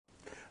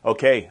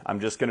Okay,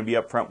 I'm just going to be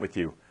upfront with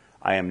you.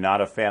 I am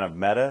not a fan of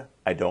Meta,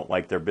 I don't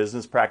like their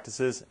business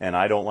practices, and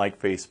I don't like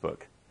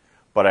Facebook.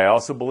 But I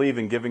also believe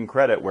in giving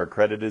credit where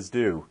credit is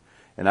due.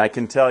 And I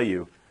can tell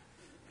you,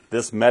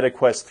 this Meta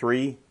Quest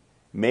 3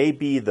 may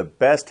be the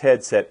best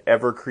headset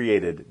ever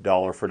created,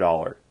 dollar for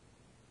dollar.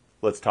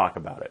 Let's talk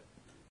about it.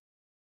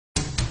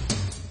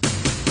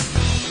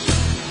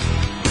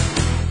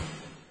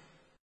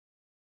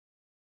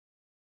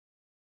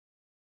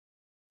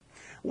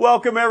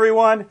 Welcome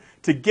everyone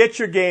to Get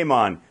Your Game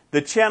On,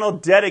 the channel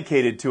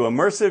dedicated to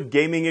immersive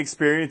gaming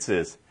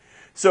experiences.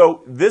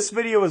 So this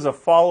video is a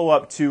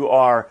follow-up to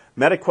our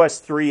Meta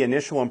Quest 3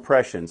 initial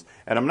impressions,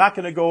 and I'm not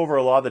going to go over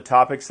a lot of the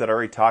topics that I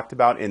already talked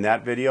about in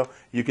that video.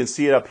 You can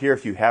see it up here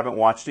if you haven't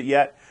watched it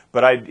yet,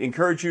 but I'd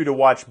encourage you to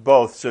watch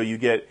both so you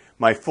get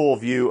my full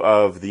view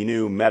of the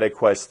new Meta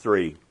Quest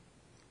 3.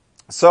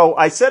 So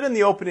I said in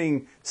the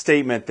opening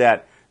statement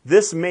that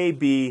this may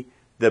be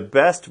the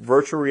best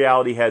virtual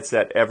reality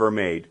headset ever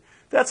made.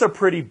 That's a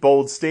pretty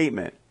bold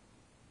statement.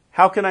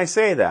 How can I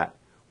say that?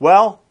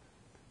 Well,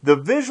 the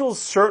visuals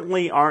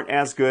certainly aren't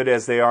as good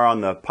as they are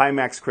on the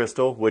Pimax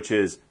Crystal, which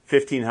is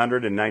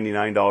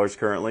 $1,599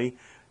 currently,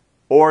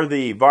 or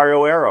the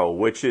Varjo AERO,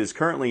 which is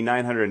currently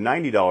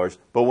 $990,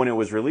 but when it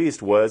was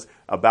released was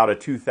about a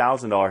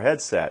 $2,000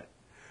 headset.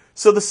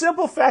 So the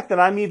simple fact that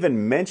I'm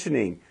even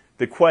mentioning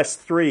the Quest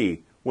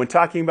 3 when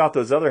talking about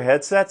those other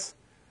headsets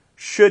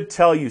should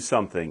tell you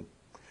something.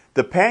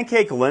 The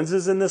pancake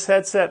lenses in this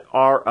headset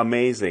are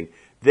amazing.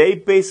 They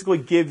basically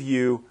give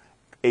you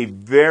a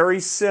very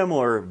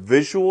similar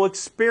visual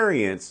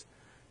experience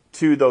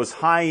to those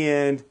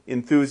high-end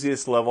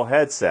enthusiast level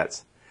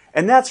headsets.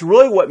 And that's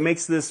really what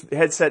makes this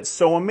headset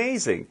so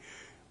amazing.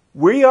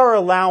 We are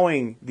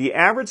allowing the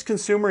average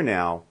consumer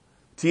now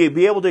to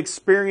be able to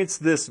experience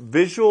this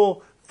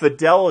visual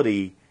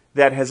fidelity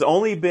that has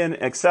only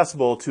been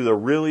accessible to the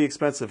really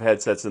expensive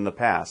headsets in the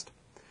past.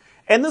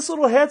 And this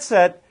little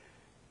headset,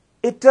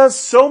 it does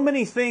so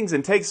many things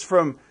and takes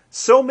from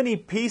so many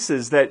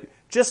pieces that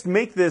just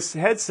make this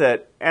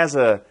headset as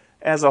a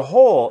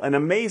whole an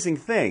amazing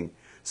thing.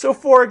 So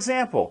for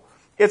example,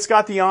 it's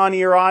got the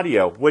on-ear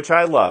audio, which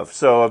I love.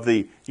 So of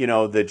the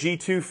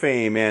G2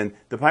 fame and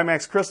the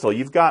Pimax Crystal,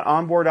 you've got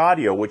onboard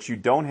audio, which you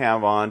don't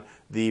have on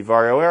the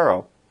Varjo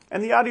AERO.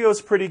 And the audio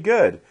is pretty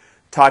good.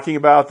 Talking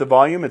about the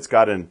volume, it's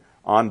got an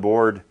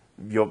onboard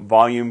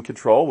volume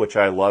control, which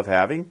I love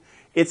having.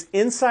 It's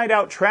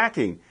inside-out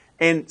tracking.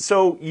 And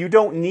so you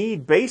don't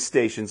need base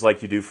stations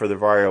like you do for the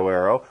Varjo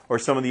AERO or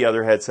some of the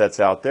other headsets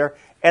out there.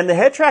 And the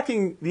head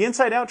tracking, the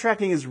inside-out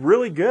tracking is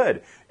really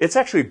good. It's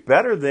actually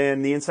better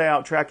than the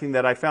inside-out tracking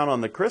that I found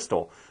on the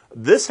Crystal.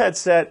 This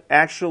headset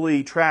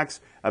actually tracks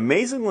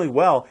amazingly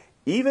well.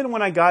 Even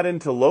when I got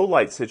into low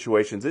light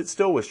situations, it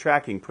still was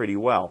tracking pretty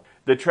well.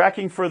 The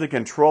tracking for the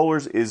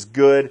controllers is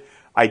good.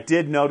 I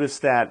did notice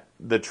that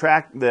the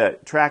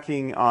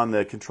tracking on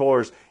the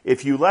controllers,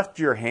 if you left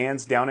your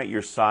hands down at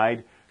your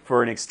side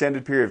for an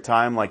extended period of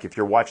time, like if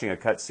you're watching a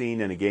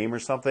cutscene in a game or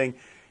something,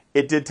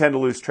 it did tend to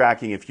lose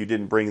tracking if you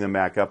didn't bring them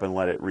back up and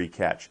let it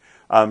re-catch.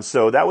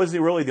 So that was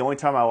really the only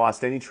time I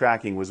lost any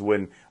tracking was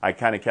when I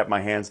kind of kept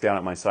my hands down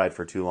at my side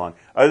for too long.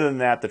 Other than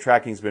that, the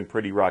tracking's been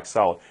pretty rock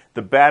solid.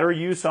 The battery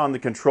use on the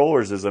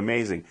controllers is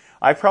amazing.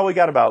 I've probably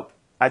got about,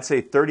 I'd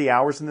say 30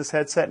 hours in this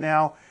headset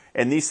now,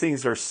 and these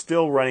things are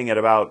still running at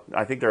about,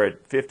 I think they're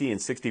at 50 and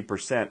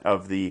 60%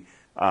 of the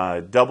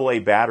AA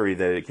battery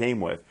that it came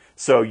with.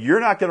 So you're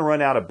not going to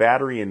run out of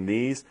battery in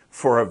these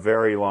for a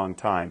very long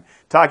time.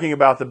 Talking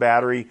about the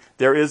battery,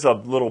 there is a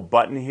little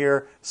button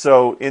here.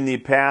 So in the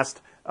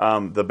past,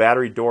 the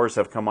battery doors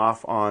have come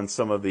off on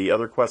some of the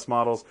other Quest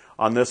models.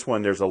 On this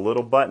one, there's a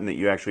little button that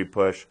you actually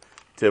push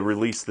to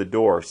release the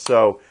door.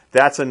 So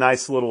that's a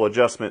nice little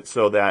adjustment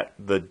so that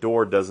the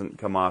door doesn't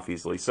come off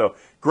easily. So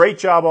great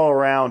job all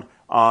around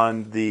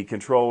on the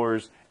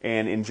controllers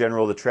and in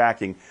general the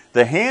tracking.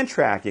 The hand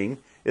tracking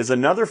is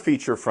another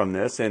feature from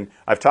this, and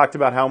I've talked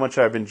about how much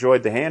I've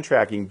enjoyed the hand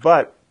tracking,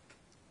 but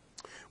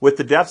with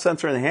the depth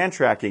sensor and the hand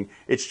tracking,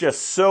 it's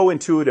just so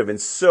intuitive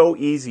and so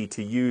easy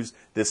to use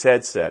this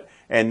headset,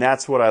 and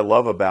that's what I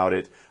love about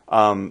it.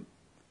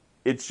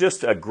 It's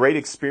just a great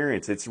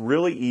experience. It's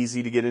really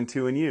easy to get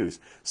into and use.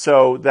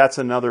 So that's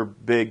another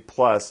big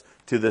plus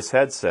to this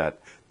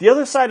headset. The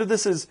other side of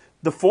this is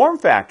the form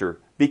factor.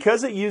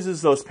 Because it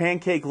uses those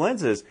pancake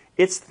lenses,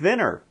 it's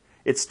thinner.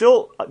 It's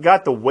still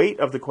got the weight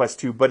of the Quest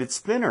 2, but it's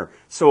thinner.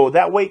 So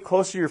that weight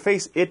closer to your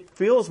face, it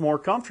feels more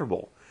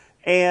comfortable.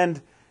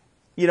 And,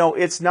 you know,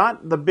 it's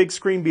not the big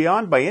screen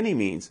beyond by any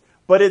means,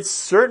 but it's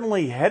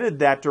certainly headed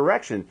that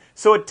direction.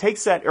 So it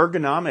takes that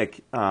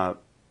ergonomic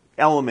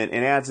element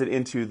and adds it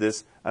into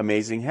this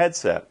amazing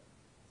headset.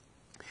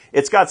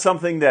 It's got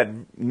something that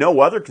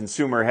no other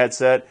consumer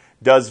headset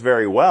does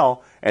very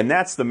well, and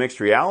that's the mixed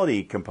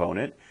reality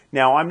component.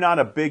 Now, I'm not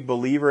a big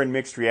believer in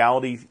mixed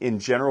reality in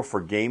general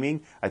for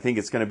gaming. I think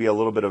it's going to be a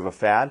little bit of a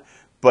fad.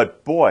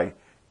 But boy,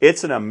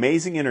 it's an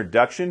amazing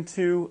introduction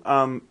to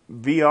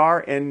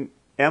VR and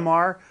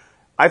MR.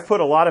 I've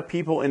put a lot of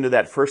people into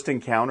that First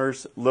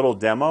Encounters little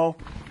demo,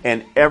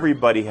 and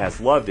everybody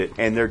has loved it,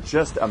 and they're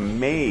just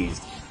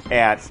amazed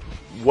at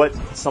what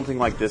something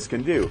like this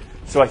can do.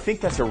 So I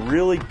think that's a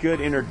really good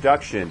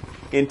introduction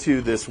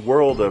into this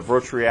world of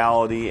virtual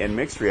reality and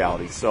mixed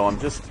reality. So I'm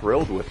just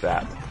thrilled with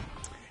that.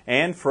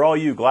 And for all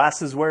you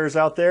glasses wearers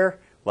out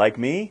there, like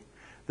me,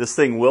 this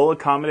thing will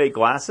accommodate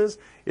glasses.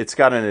 It's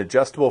got an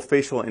adjustable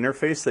facial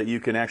interface that you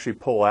can actually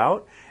pull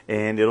out,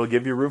 and it'll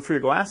give you room for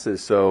your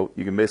glasses. So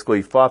you can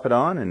basically flop it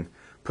on and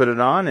put it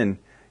on, and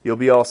you'll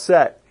be all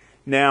set.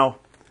 Now,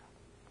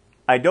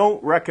 I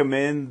don't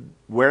recommend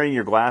wearing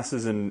your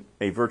glasses in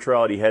a virtual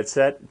reality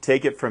headset.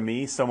 Take it from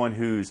me, someone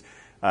who's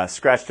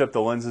scratched up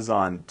the lenses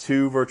on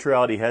 2 virtual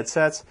reality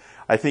headsets.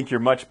 I think you're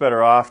much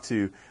better off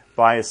to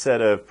buy a set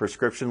of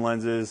prescription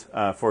lenses,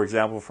 for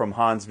example, from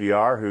Hans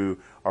VR, who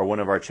are one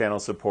of our channel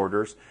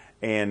supporters.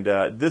 And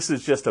this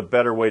is just a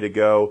better way to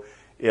go.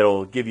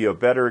 It'll give you a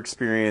better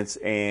experience,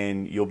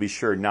 and you'll be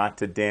sure not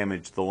to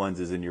damage the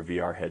lenses in your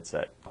VR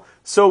headset.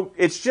 So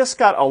it's just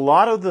got a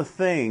lot of the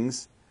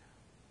things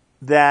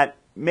that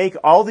make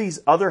all these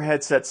other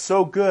headsets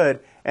so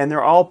good, and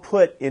they're all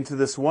put into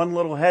this one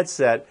little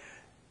headset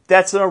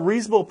that's a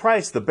reasonable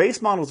price. The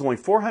base model is only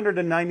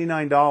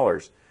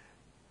 $499,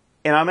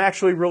 and I'm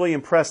actually really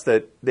impressed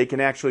that they can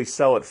actually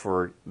sell it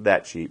for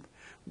that cheap,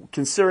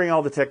 considering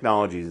all the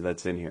technologies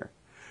that's in here.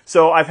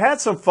 So I've had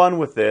some fun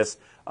with this.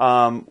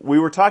 We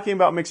were talking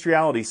about mixed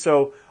reality,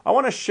 so I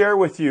want to share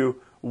with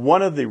you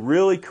one of the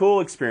really cool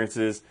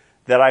experiences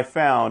that I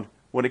found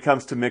when it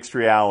comes to mixed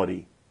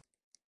reality.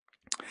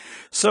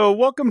 So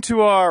welcome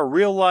to our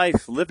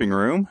real-life living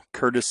room,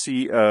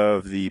 courtesy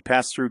of the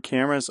pass-through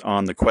cameras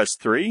on the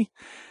Quest 3.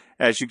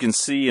 As you can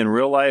see in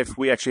real life,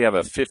 we actually have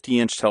a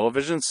 50-inch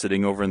television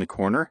sitting over in the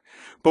corner.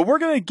 But we're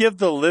going to give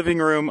the living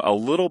room a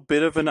little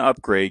bit of an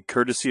upgrade,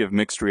 courtesy of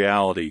mixed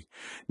reality.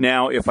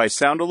 Now, if I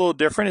sound a little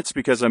different, it's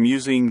because I'm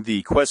using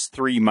the Quest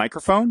 3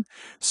 microphone.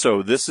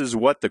 So this is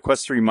what the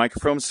Quest 3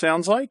 microphone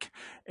sounds like.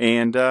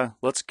 And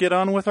let's get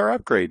on with our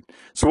upgrade.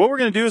 So what we're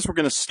going to do is we're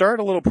going to start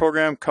a little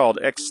program called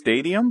X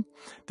Stadium.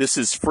 This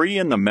is free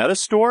in the Meta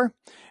Store.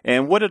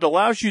 And what it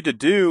allows you to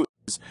do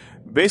is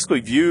basically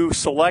view,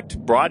 select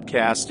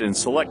broadcast, and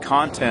select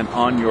content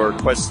on your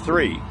Quest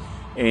 3.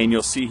 And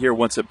you'll see here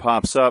once it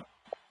pops up,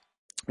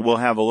 we'll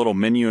have a little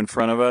menu in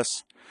front of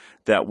us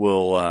that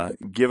will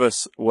give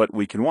us what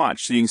we can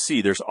watch. So you can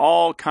see there's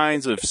all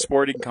kinds of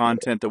sporting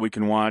content that we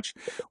can watch.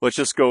 Let's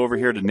just go over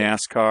here to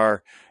NASCAR,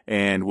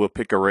 and we'll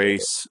pick a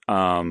race.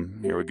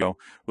 Here we go.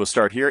 We'll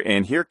start here,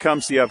 and here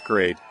comes the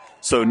upgrade.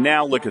 So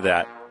now look at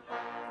that.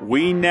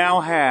 We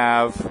now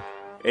have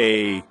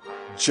a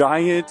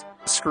giant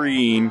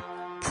screen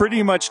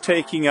pretty much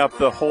taking up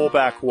the whole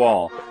back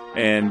wall.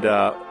 And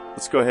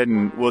let's go ahead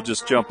and we'll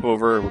just jump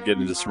over. We'll get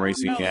into some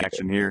racing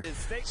action here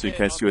so you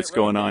can see what's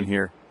going on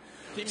here.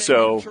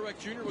 So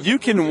you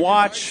can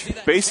watch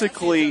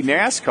basically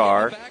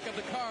NASCAR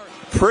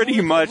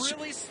pretty much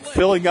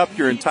filling up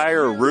your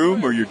entire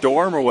room or your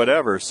dorm or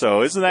whatever.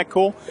 So isn't that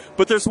cool?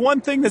 But there's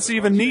one thing that's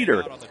even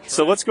neater.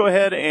 So let's go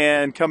ahead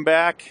and come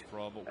back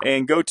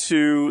and go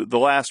to the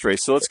last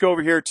race. So let's go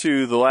over here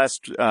to the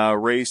last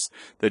race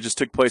that just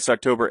took place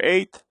October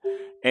 8th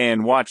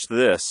and watch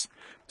this.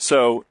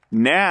 So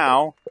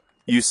now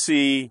you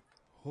see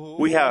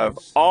we have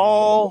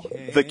all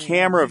the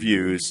camera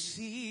views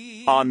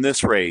on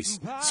this race.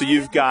 So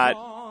you've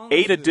got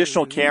 8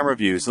 additional camera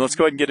views. And let's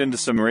go ahead and get into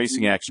some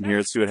racing action here.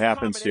 Let's see what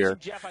happens here.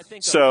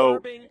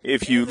 So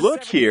if you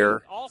look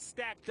here,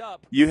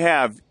 you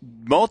have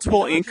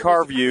multiple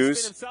in-car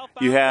views.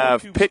 You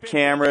have pit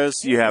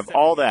cameras. You have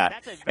all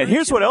that. And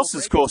here's what else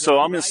is cool. So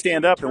I'm going to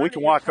stand up and we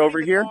can walk over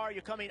here.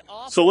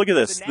 So look at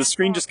this. The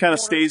screen just kind of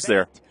stays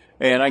there.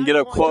 And I can get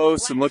up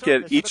close and look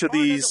at each of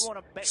these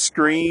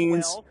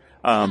screens.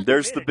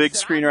 There's the big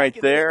screen right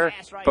there.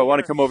 If I want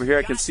to come over here,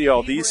 I can see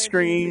all these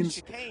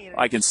screens.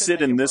 I can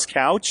sit in this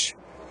couch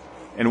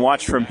and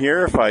watch from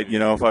here if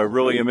I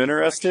really am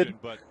interested.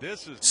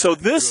 So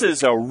this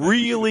is a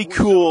really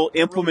cool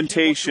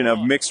implementation of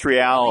mixed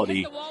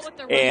reality,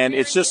 and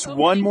it's just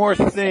one more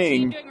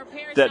thing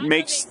that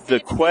makes the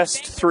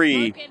Quest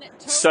 3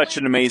 such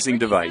an amazing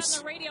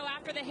device.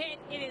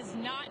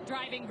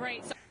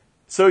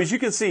 So as you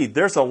can see,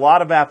 there's a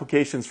lot of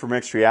applications for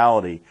mixed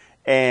reality,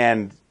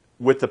 and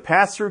with the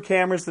pass-through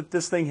cameras that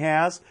this thing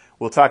has,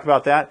 we'll talk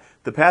about that.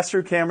 The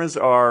pass-through cameras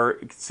are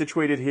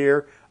situated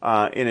here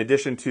in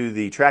addition to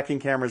the tracking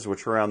cameras,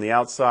 which are on the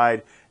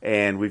outside,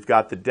 and we've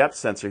got the depth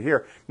sensor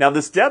here. Now,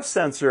 this depth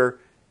sensor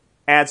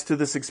adds to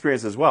this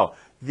experience as well.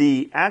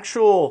 The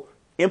actual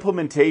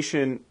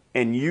implementation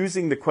and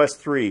using the Quest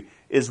 3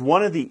 is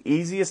one of the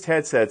easiest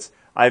headsets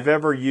I've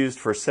ever used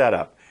for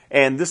setup.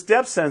 And this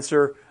depth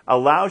sensor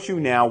allows you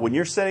now, when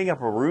you're setting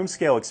up a room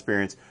scale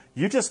experience,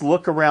 you just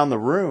look around the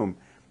room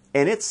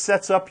and it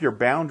sets up your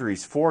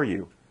boundaries for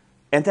you.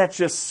 And that's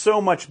just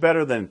so much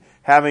better than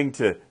having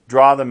to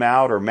draw them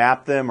out or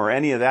map them or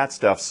any of that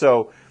stuff.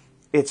 So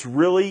it's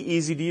really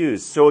easy to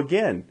use. So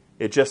again,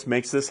 it just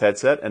makes this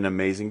headset an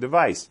amazing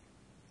device.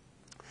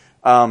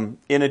 In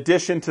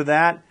addition to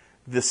that,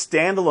 the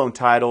standalone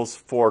titles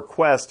for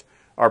Quest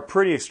are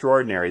pretty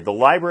extraordinary. The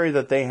library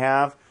that they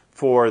have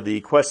for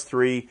the Quest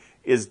 3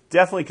 is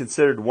definitely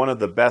considered one of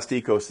the best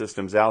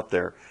ecosystems out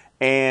there.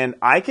 And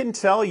I can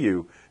tell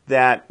you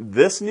that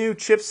this new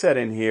chipset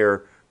in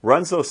here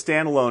runs those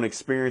standalone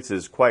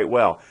experiences quite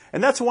well.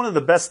 And that's one of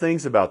the best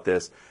things about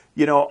this.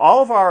 You know,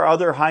 all of our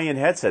other high-end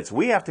headsets,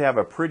 we have to have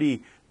a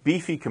pretty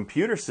beefy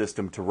computer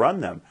system to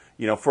run them.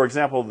 You know, for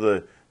example,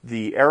 the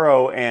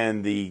AERO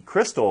and the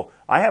Crystal,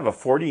 I have a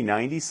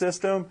 4090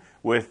 system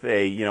with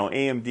a, you know,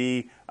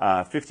 AMD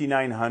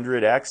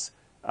 5900X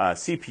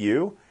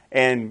CPU,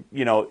 and,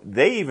 you know,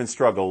 they even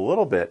struggle a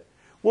little bit.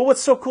 Well,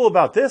 what's so cool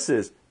about this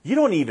is you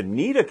don't even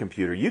need a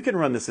computer. You can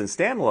run this in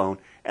standalone,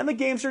 and the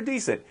games are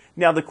decent.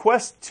 Now, the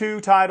Quest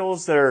 2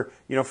 titles that are,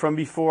 you know, from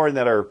before and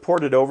that are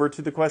ported over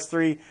to the Quest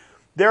 3,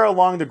 they're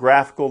along the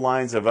graphical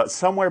lines of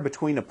somewhere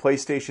between a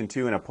PlayStation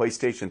 2 and a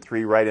PlayStation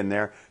 3 right in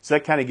there. So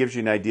that kind of gives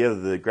you an idea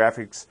of the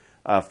graphics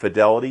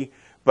fidelity.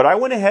 But I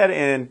went ahead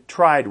and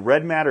tried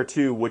Red Matter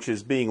 2, which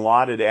is being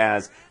lauded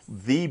as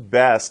the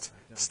best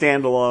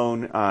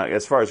standalone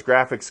as far as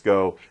graphics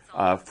go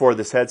for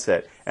this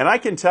headset. And I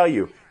can tell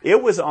you,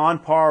 it was on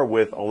par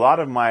with a lot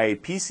of my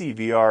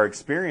PCVR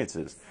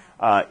experiences.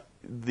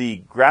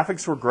 The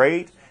graphics were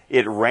great,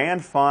 it ran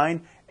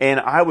fine, and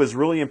I was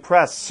really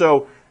impressed.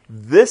 So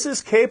this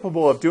is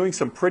capable of doing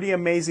some pretty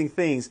amazing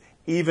things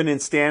even in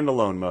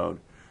standalone mode.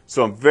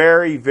 So I'm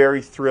very,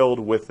 very thrilled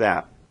with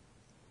that.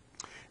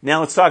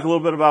 Now let's talk a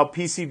little bit about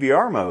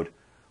PCVR mode.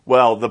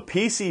 Well, the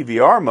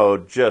PCVR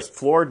mode just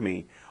floored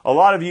me. A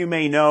lot of you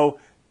may know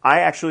I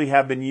actually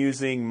have been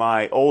using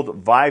my old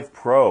VIVE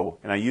Pro,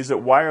 and I use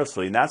it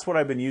wirelessly, and that's what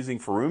I've been using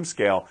for room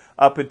scale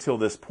up until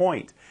this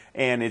point.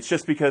 And it's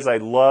just because I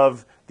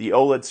love the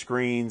OLED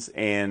screens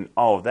and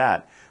all of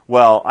that.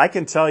 Well, I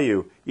can tell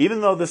you,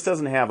 even though this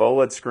doesn't have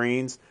OLED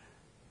screens,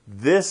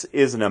 this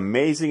is an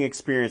amazing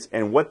experience,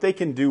 and what they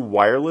can do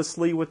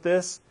wirelessly with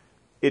this,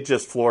 it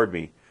just floored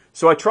me.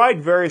 So I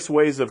tried various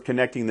ways of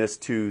connecting this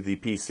to the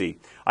PC.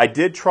 I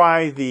did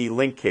try the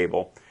link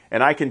cable,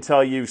 and I can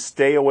tell you,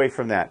 stay away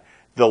from that.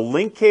 The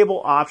link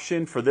cable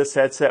option for this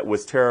headset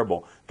was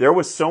terrible. There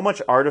was so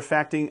much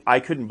artifacting, I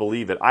couldn't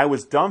believe it. I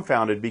was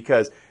dumbfounded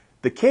because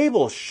the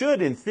cable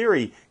should, in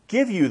theory,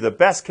 give you the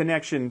best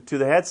connection to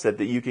the headset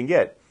that you can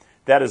get.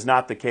 That is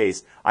not the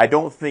case. I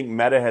don't think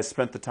Meta has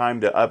spent the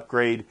time to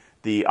upgrade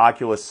the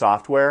Oculus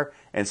software,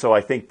 and so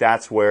I think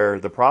that's where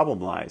the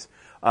problem lies.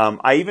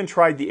 I even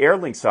tried the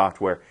AirLink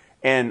software,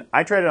 and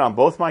I tried it on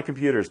both my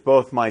computers,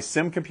 both my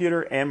sim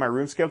computer and my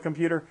room scale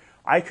computer.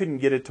 I couldn't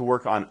get it to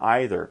work on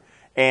either.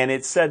 And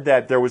it said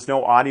that there was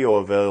no audio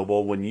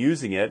available when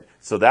using it,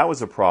 so that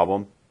was a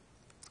problem.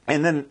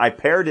 And then I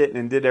paired it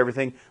and did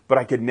everything, but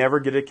I could never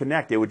get it to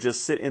connect. It would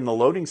just sit in the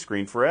loading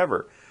screen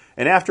forever.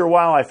 And after a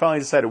while, I finally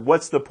decided,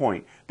 what's the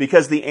point?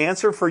 Because the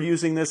answer for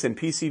using this in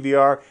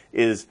PCVR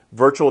is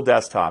Virtual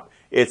Desktop.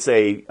 It's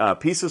a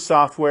piece of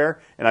software,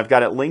 and I've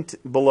got it linked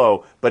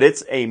below, but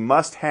it's a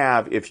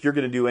must-have if you're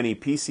going to do any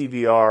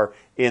PCVR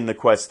in the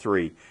Quest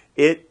 3.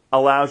 It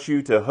allows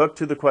you to hook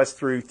to the Quest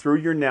 3 through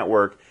your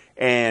network,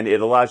 and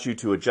it allows you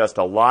to adjust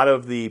a lot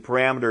of the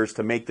parameters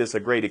to make this a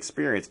great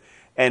experience.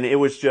 And it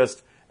was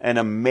just an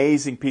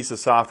amazing piece of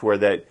software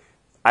that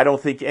I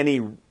don't think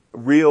any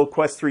real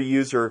Quest 3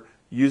 user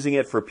using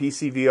it for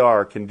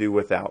PCVR can do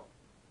without.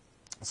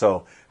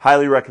 So,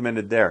 highly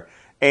recommended there.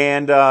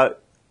 And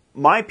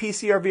my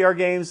PCVR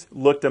games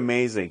looked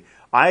amazing.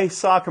 I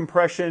saw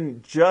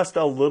compression just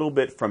a little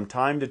bit from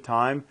time to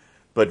time,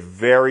 but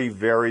very,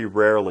 very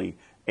rarely.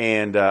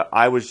 And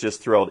I was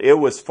just thrilled. It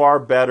was far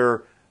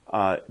better.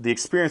 The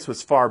experience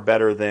was far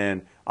better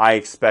than I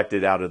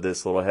expected out of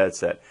this little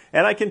headset.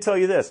 And I can tell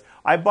you this,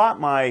 I bought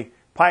my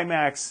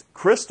Pimax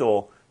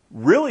Crystal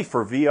really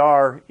for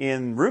VR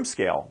in room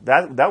scale.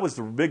 That was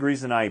the big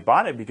reason I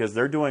bought it, because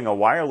they're doing a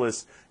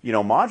wireless, you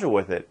know, module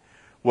with it.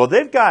 Well,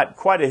 they've got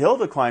quite a hill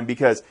to climb,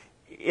 because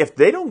if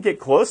they don't get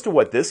close to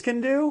what this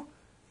can do,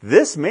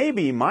 this may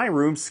be my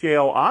room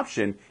scale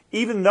option,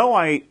 even though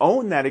I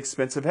own that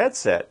expensive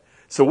headset.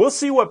 So we'll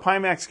see what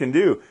Pimax can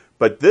do,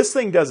 but this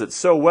thing does it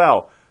so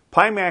well.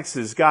 Pimax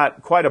has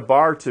got quite a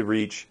bar to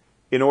reach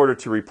in order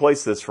to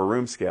replace this for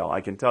room scale. I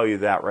can tell you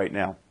that right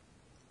now.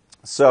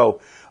 So,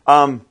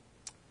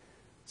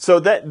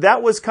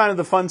 that was kind of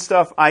the fun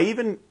stuff. I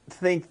even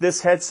think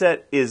this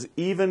headset is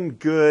even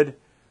good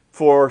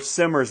for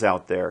simmers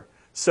out there.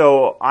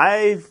 So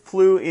I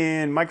flew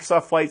in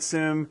Microsoft Flight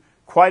Sim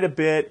quite a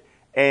bit,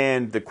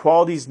 and the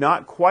quality's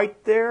not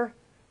quite there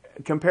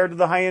compared to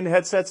the high-end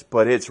headsets,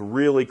 but it's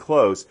really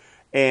close.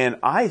 And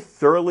I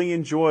thoroughly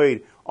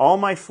enjoyed all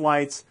my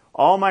flights,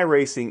 all my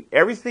racing,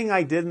 everything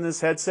I did in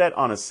this headset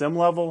on a sim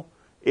level.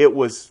 It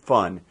was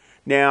fun.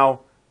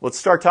 Now, let's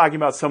start talking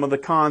about some of the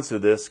cons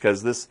of this,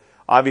 because this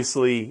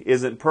obviously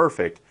isn't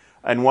perfect.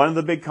 And one of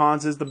the big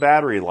cons is the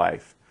battery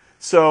life.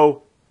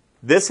 So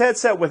this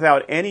headset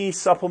without any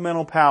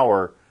supplemental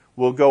power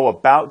will go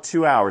about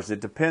 2 hours.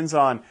 It depends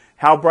on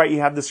how bright you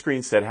have the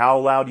screen set, how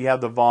loud you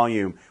have the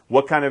volume,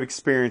 what kind of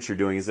experience you're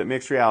doing. Is it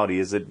mixed reality?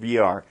 Is it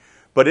VR?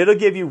 but it'll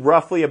give you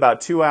roughly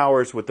about 2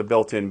 hours with the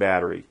built-in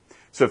battery.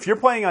 So if you're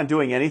planning on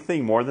doing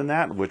anything more than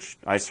that, which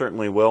I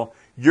certainly will,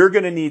 you're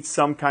going to need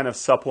some kind of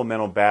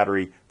supplemental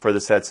battery for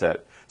this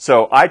headset.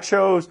 So I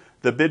chose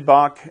the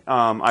Bidbach.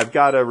 I've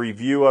got a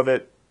review of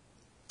it.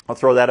 I'll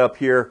throw that up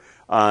here.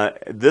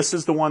 This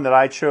is the one that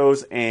I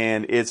chose,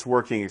 and it's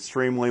working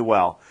extremely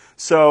well.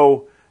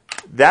 So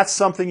that's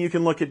something you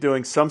can look at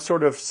doing, some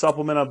sort of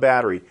supplemental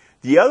battery.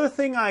 The other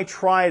thing I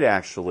tried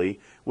actually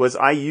was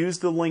I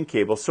used the link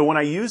cable. So when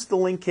I used the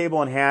link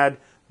cable and had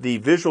the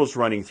visuals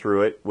running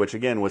through it, which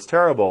again was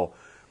terrible,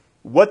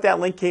 what that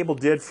link cable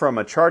did from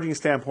a charging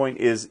standpoint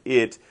is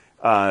it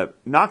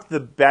knocked the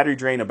battery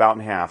drain about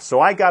in half. So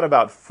I got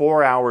about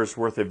 4 hours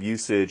worth of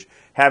usage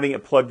having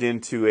it plugged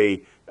into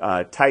a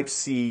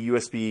Type-C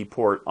USB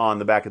port on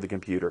the back of the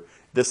computer.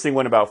 This thing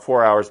went about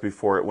 4 hours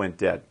before it went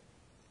dead.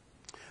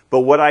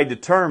 But what I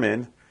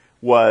determined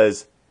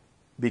was,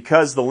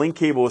 because the link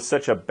cable was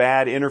such a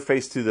bad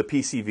interface to the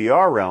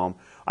PCVR realm,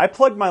 I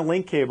plugged my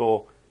link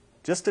cable,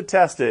 just to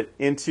test it,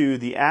 into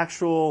the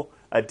actual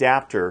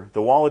adapter,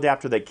 the wall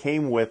adapter that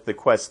came with the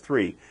Quest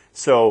 3.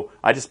 So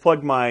I just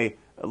plugged my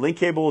link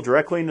cable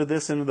directly into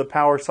the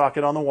power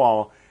socket on the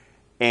wall,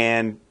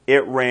 and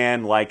it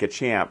ran like a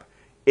champ.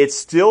 It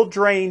still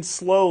drained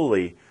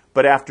slowly,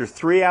 but after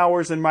 3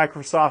 hours in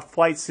Microsoft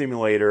Flight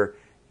Simulator,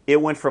 it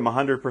went from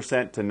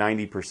 100% to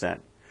 90%.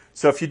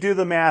 So if you do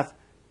the math,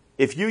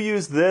 if you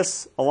use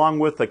this along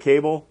with the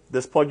cable,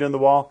 this plugged in the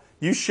wall,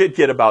 you should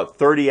get about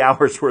 30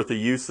 hours worth of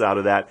use out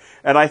of that.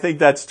 And I think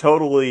that's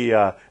totally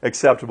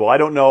acceptable. I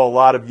don't know a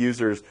lot of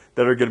users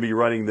that are going to be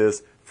running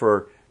this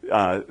for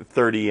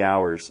 30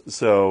 hours.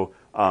 So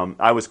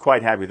I was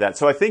quite happy with that.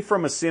 So I think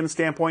from a sim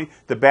standpoint,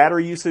 the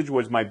battery usage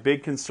was my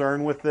big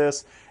concern with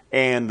this.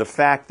 And the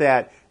fact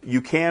that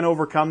you can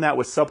overcome that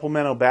with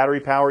supplemental battery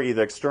power,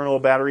 either external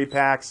battery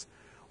packs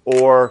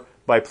or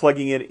by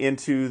plugging it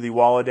into the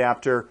wall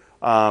adapter,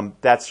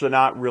 that's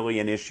not really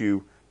an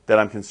issue that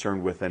I'm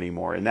concerned with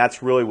anymore. And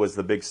that's really was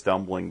the big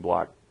stumbling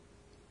block.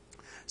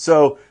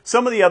 So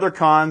some of the other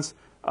cons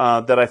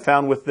that I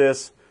found with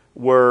this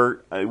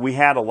were we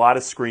had a lot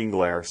of screen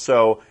glare.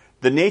 So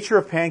the nature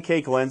of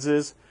pancake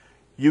lenses,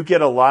 you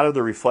get a lot of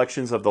the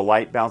reflections of the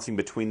light bouncing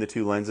between the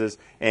two lenses,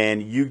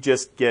 and you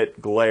just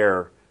get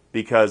glare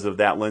because of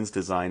that lens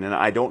design. And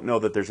I don't know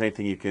that there's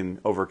anything you can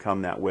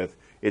overcome that with.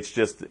 It's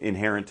just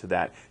inherent to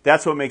that.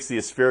 That's what makes the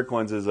aspheric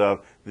lenses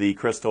of the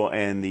Crystal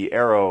and the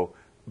AERO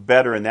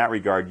better in that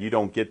regard. You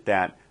don't get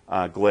that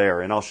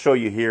glare. And I'll show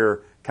you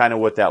here kind of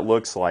what that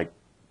looks like.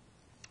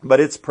 But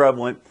it's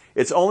prevalent.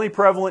 It's only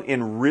prevalent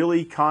in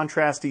really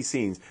contrasty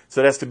scenes.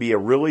 So it has to be a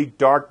really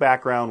dark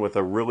background with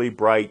a really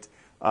bright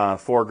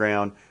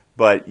foreground.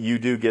 But you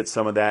do get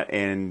some of that,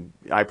 and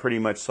I pretty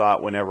much saw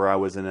it whenever I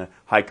was in a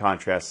high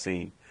contrast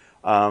scene.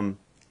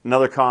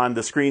 Another con,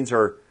 the screens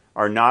are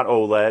not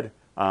OLED.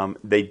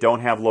 They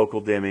don't have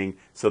local dimming,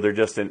 so they're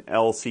just an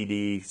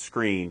LCD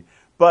screen.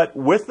 But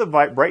with the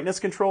brightness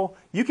control,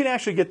 you can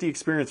actually get the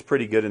experience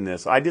pretty good in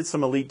this. I did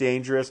some Elite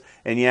Dangerous,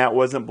 and yeah, it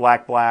wasn't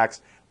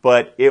blacks,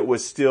 but it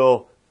was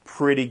still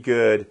pretty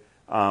good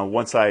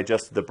once I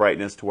adjusted the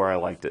brightness to where I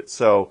liked it.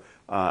 So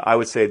I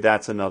would say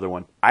that's another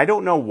one. I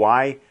don't know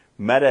why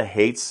Meta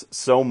hates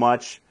so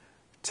much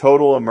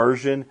total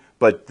immersion,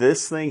 but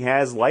this thing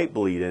has light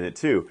bleed in it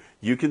too.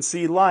 You can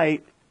see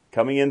light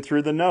coming in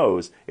through the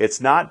nose.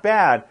 It's not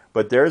bad,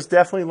 but there's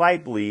definitely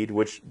light bleed,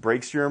 which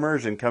breaks your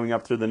immersion coming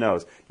up through the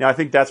nose. Now, I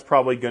think that's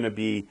probably going to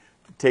be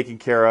taken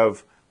care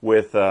of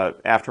with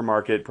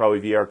aftermarket.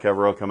 Probably VR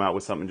Cover will come out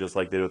with something just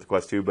like they did with the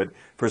Quest 2. But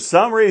for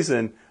some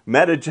reason,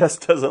 Meta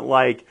just doesn't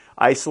like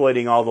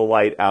isolating all the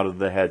light out of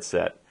the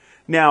headset.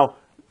 Now,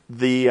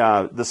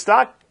 the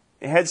stock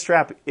head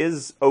strap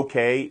is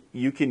okay.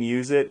 You can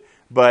use it,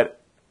 but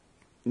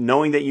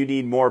knowing that you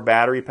need more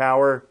battery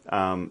power,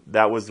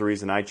 that was the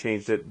reason I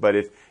changed it. But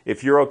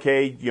if you're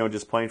okay,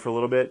 just playing for a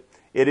little bit,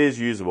 it is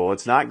usable.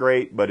 It's not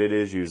great, but it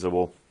is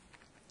usable.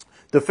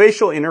 The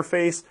facial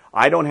interface,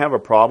 I don't have a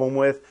problem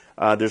with.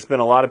 There's been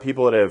a lot of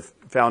people that have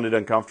found it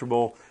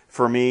uncomfortable.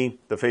 For me,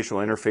 the facial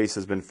interface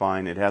has been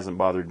fine. It hasn't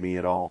bothered me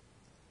at all.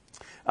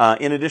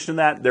 In addition to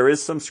that, there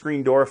is some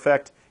screen door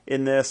effect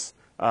in this.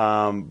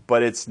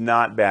 But it's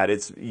not bad.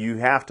 You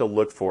have to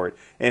look for it.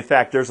 In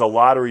fact, there's a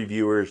lot of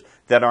reviewers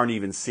that aren't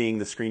even seeing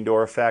the screen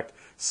door effect.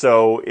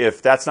 So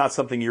if that's not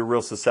something you're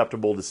real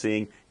susceptible to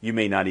seeing, you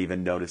may not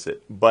even notice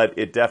it. But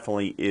it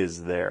definitely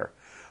is there.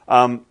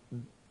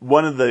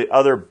 One of the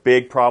other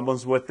big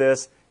problems with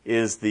this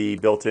is the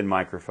built-in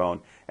microphone.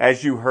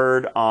 As you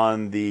heard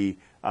on the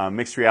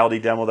mixed reality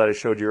demo that I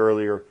showed you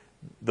earlier,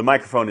 the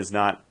microphone is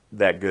not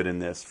that good in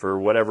this. For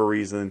whatever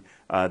reason,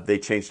 they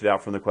changed it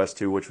out from the Quest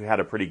 2, which had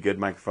a pretty good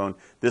microphone.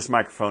 This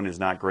microphone is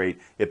not great.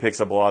 It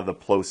picks up a lot of the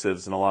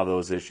plosives and a lot of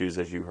those issues,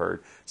 as you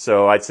heard.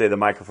 So I'd say the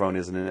microphone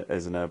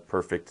isn't a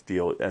perfect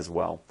deal as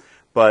well.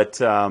 But,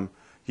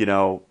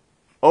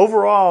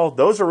 overall,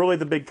 those are really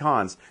the big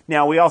cons.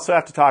 Now, we also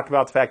have to talk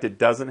about the fact it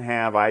doesn't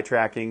have eye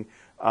tracking,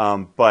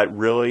 but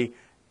really,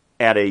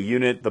 at a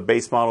unit, the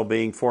base model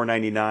being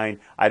 $499,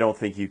 I don't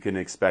think you can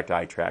expect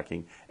eye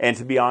tracking. And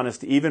to be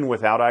honest, even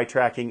without eye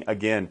tracking,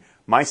 again,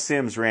 my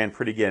Sims ran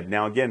pretty good.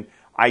 Now again,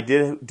 I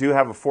do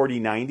have a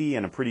 4090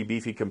 and a pretty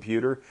beefy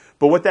computer,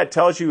 but what that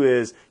tells you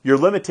is your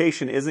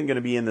limitation isn't going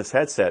to be in this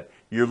headset.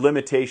 Your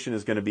limitation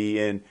is going to be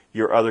in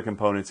your other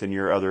components and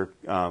your other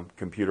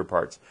computer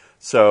parts.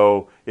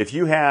 So if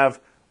you have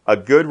a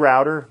good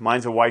router,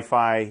 mine's a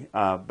Wi-Fi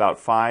about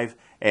 5,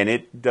 and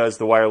it does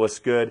the wireless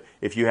good.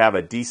 If you have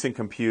a decent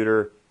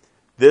computer,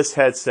 this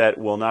headset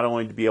will not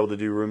only be able to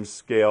do room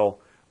scale,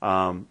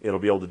 it'll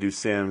be able to do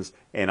Sims,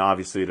 and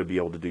obviously it'll be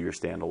able to do your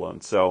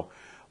standalone. So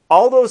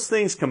all those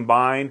things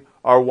combined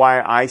are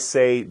why I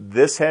say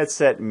this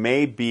headset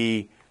may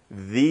be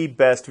the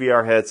best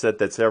VR headset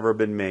that's ever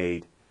been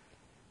made.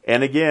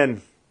 And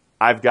again,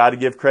 I've got to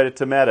give credit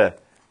to Meta.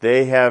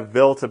 They have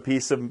built a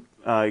piece of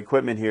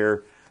equipment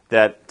here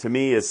that to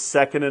me is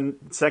second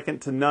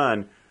to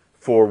none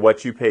for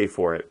what you pay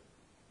for it.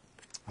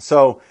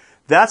 So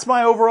that's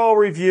my overall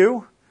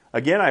review.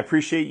 Again, I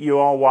appreciate you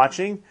all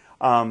watching.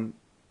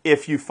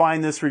 If you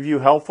find this review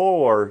helpful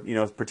or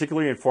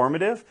particularly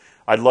informative,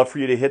 I'd love for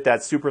you to hit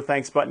that super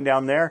thanks button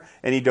down there.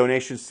 Any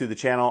donations to the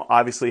channel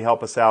obviously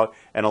help us out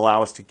and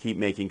allow us to keep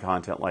making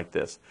content like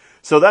this.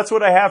 So that's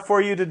what I have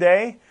for you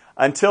today.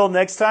 Until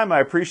next time, I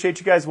appreciate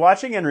you guys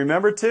watching, and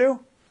remember to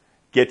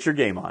get your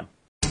game on.